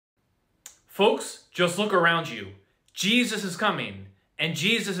Folks, just look around you. Jesus is coming, and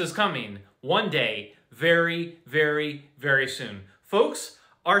Jesus is coming one day, very, very, very soon. Folks,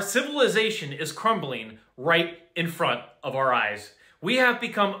 our civilization is crumbling right in front of our eyes. We have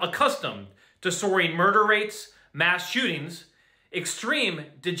become accustomed to soaring murder rates, mass shootings, extreme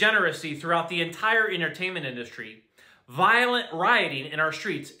degeneracy throughout the entire entertainment industry, violent rioting in our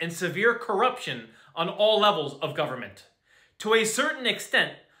streets, and severe corruption on all levels of government. To a certain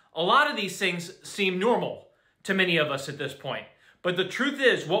extent, a lot of these things seem normal to many of us at this point. But the truth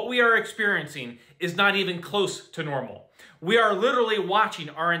is, what we are experiencing is not even close to normal. We are literally watching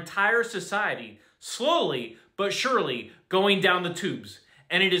our entire society slowly but surely going down the tubes,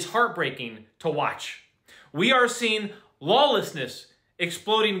 and it is heartbreaking to watch. We are seeing lawlessness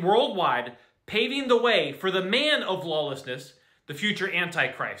exploding worldwide, paving the way for the man of lawlessness, the future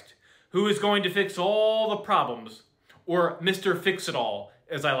Antichrist, who is going to fix all the problems, or Mr. Fix-It-All,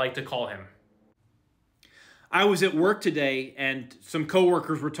 as I like to call him. I was at work today, and some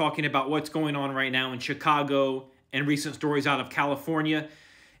coworkers were talking about what's going on right now in Chicago and recent stories out of California.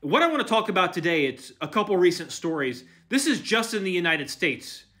 What I want to talk about today, it's a couple recent stories. This is just in the United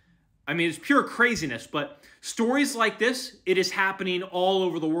States. I mean, it's pure craziness, but stories like this, it is happening all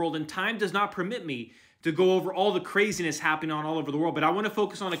over the world, and time does not permit me to go over all the craziness happening all over the world, but I want to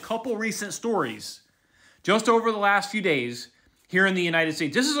focus on a couple recent stories just over the last few days here in the United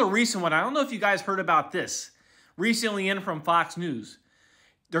States. This is a recent one. I don't know if you guys heard about this. Recently in from Fox News.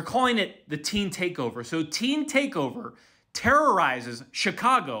 They're calling it the teen takeover. So teen takeover terrorizes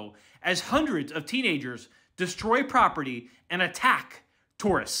Chicago as hundreds of teenagers destroy property and attack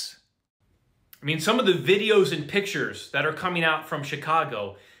tourists. I mean, some of the videos and pictures that are coming out from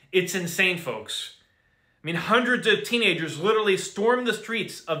Chicago, it's insane, folks. I mean, hundreds of teenagers literally stormed the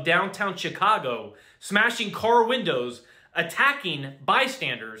streets of downtown Chicago, smashing car windows, attacking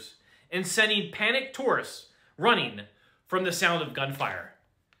bystanders, and sending panicked tourists running from the sound of gunfire.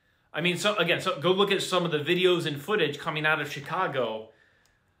 I mean, so go look at some of the videos and footage coming out of Chicago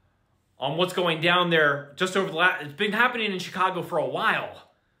on what's going down there just over the last, it's been happening in Chicago for a while,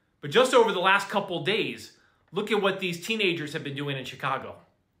 but just over the last couple days, look at what these teenagers have been doing in Chicago.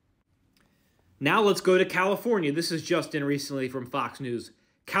 Now let's go to California. This is just in recently from Fox News.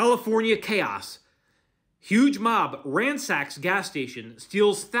 California chaos. Huge mob ransacks gas station,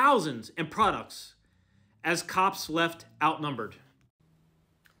 steals thousands in products as cops left outnumbered.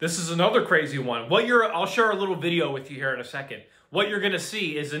 This is another crazy one. I'll share a little video with you here in a second. What you're going to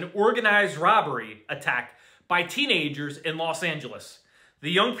see is an organized robbery attack by teenagers in Los Angeles. The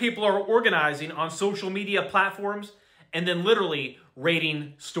young people are organizing on social media platforms and then literally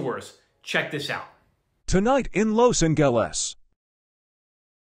raiding stores. Check this out. Tonight in Los Angeles.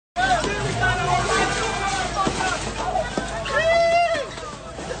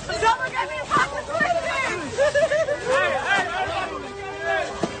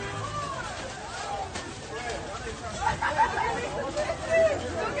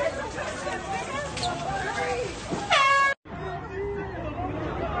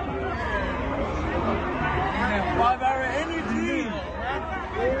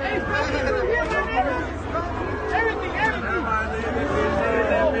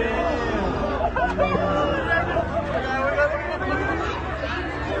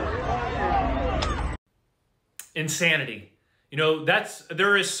 Insanity. You know,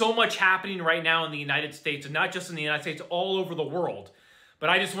 there is so much happening right now in the United States, and not just in the United States, all over the world. But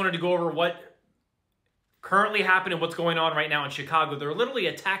I just wanted to go over what currently happened and what's going on right now in Chicago. They're literally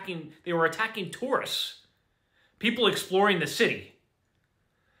they were attacking tourists, people exploring the city.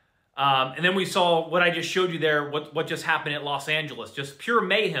 And then we saw what I just showed you there, what just happened at Los Angeles. Just pure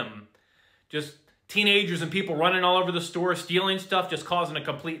mayhem. Just teenagers and people running all over the store, stealing stuff, just causing a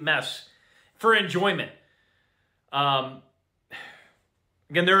complete mess for enjoyment.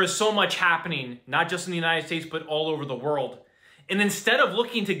 Again, there is so much happening, not just in the United States, but all over the world. And instead of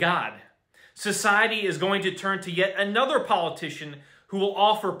looking to God, society is going to turn to yet another politician who will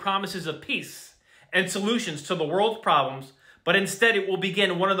offer promises of peace and solutions to the world's problems, but instead it will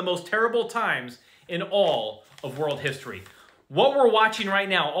begin one of the most terrible times in all of world history. What we're watching right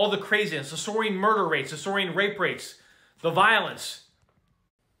now, all the craziness, the soaring murder rates, the soaring rape rates, the violence,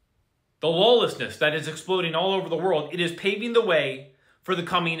 the lawlessness that is exploding all over the world, it is paving the way for the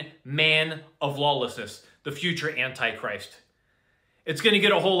coming man of lawlessness, the future Antichrist. It's going to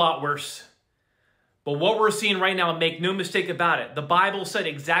get a whole lot worse. But what we're seeing right now, make no mistake about it, the Bible said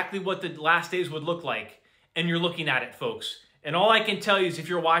exactly what the last days would look like, and you're looking at it, folks. And all I can tell you is if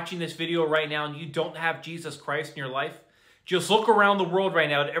you're watching this video right now and you don't have Jesus Christ in your life, just look around the world right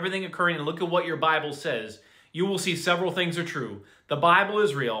now at everything occurring and look at what your Bible says. You will see several things are true. The Bible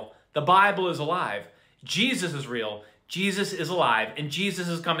is real. The Bible is alive. Jesus is real. Jesus is alive, and Jesus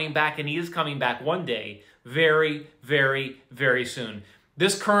is coming back, and he is coming back one day, very, very, very soon.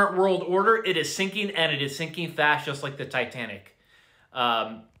 This current world order, it is sinking, and it is sinking fast, just like the Titanic.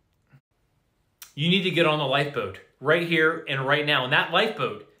 You need to get on the lifeboat right here and right now, and that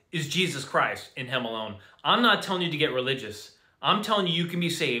lifeboat is Jesus Christ in him alone. I'm not telling you to get religious. I'm telling you can be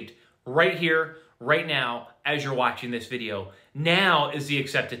saved right here, right now, as you're watching this video. Now is the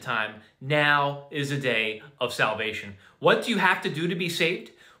accepted time. Now is the day of salvation. What do you have to do to be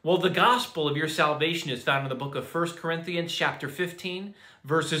saved? Well, the gospel of your salvation is found in the book of 1 Corinthians chapter 15,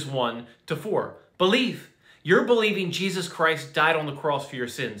 verses 1 to 4. Believe. You're believing Jesus Christ died on the cross for your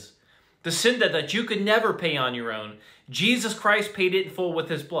sins. The sin that you could never pay on your own. Jesus Christ paid it in full with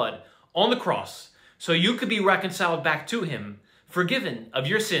his blood on the cross, so you could be reconciled back to him, forgiven of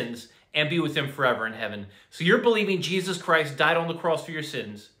your sins, and be with him forever in heaven. So you're believing Jesus Christ died on the cross for your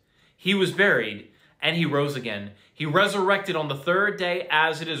sins. He was buried, and he rose again. He resurrected on the third day,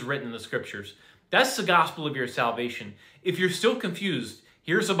 as it is written in the scriptures. That's the gospel of your salvation. If you're still confused,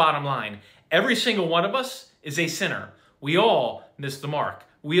 here's the bottom line. Every single one of us is a sinner. We all miss the mark.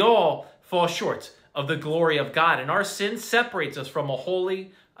 We all fall short of the glory of God, and our sin separates us from a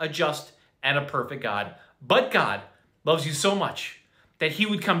holy, a just, and a perfect God. But God loves you so much that he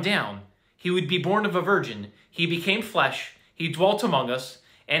would come down. He would be born of a virgin. He became flesh. He dwelt among us,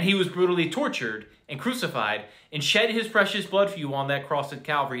 and he was brutally tortured and crucified and shed his precious blood for you on that cross at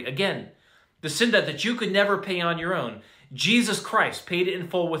Calvary. Again, the sin that you could never pay on your own. Jesus Christ paid it in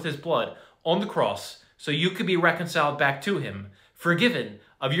full with his blood on the cross so you could be reconciled back to him, forgiven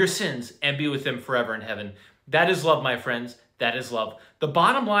of your sins, and be with him forever in heaven. That is love, my friends. That is love. The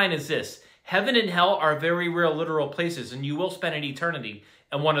bottom line is this. Heaven and hell are very real, literal places, and you will spend an eternity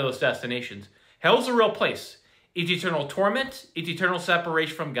in one of those destinations. Hell's a real place. It's eternal torment. It's eternal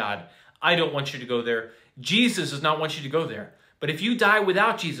separation from God. I don't want you to go there. Jesus does not want you to go there. But if you die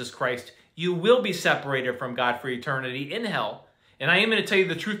without Jesus Christ, you will be separated from God for eternity in hell. And I am going to tell you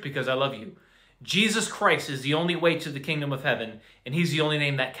the truth because I love you. Jesus Christ is the only way to the kingdom of heaven, and he's the only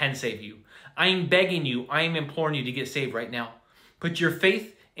name that can save you. I am begging you, I am imploring you to get saved right now. Put your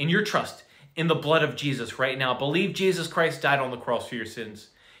faith and your trust in the blood of Jesus right now. Believe Jesus Christ died on the cross for your sins.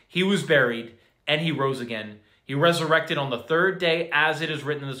 He was buried, and he rose again. He resurrected on the third day, as it is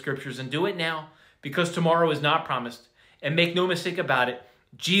written in the scriptures. And do it now, because tomorrow is not promised. And make no mistake about it,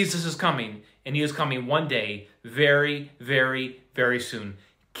 Jesus is coming, and he is coming one day, very, very, very soon.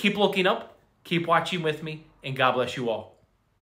 Keep looking up, keep watching with me, and God bless you all.